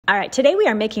All right, today we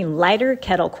are making lighter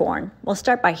kettle corn. We'll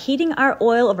start by heating our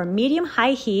oil over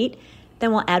medium-high heat.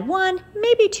 Then we'll add 1,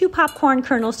 maybe 2 popcorn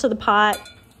kernels to the pot.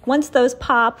 Once those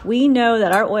pop, we know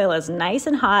that our oil is nice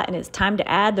and hot and it's time to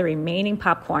add the remaining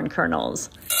popcorn kernels.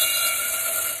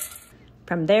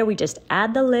 From there, we just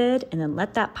add the lid and then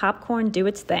let that popcorn do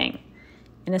its thing.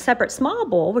 In a separate small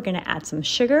bowl, we're gonna add some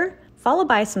sugar, followed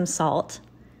by some salt.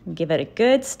 Give it a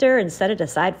good stir and set it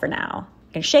aside for now.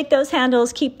 And shake those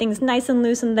handles, keep things nice and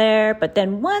loose in there, but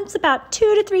then once about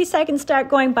 2 to 3 seconds start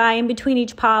going by in between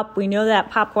each pop, we know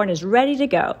that popcorn is ready to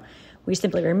go. We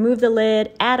simply remove the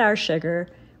lid, add our sugar,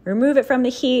 remove it from the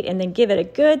heat, and then give it a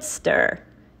good stir.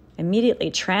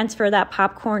 Immediately transfer that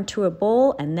popcorn to a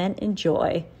bowl and then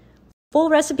enjoy. Full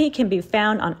recipe can be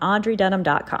found on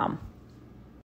audreydunham.com.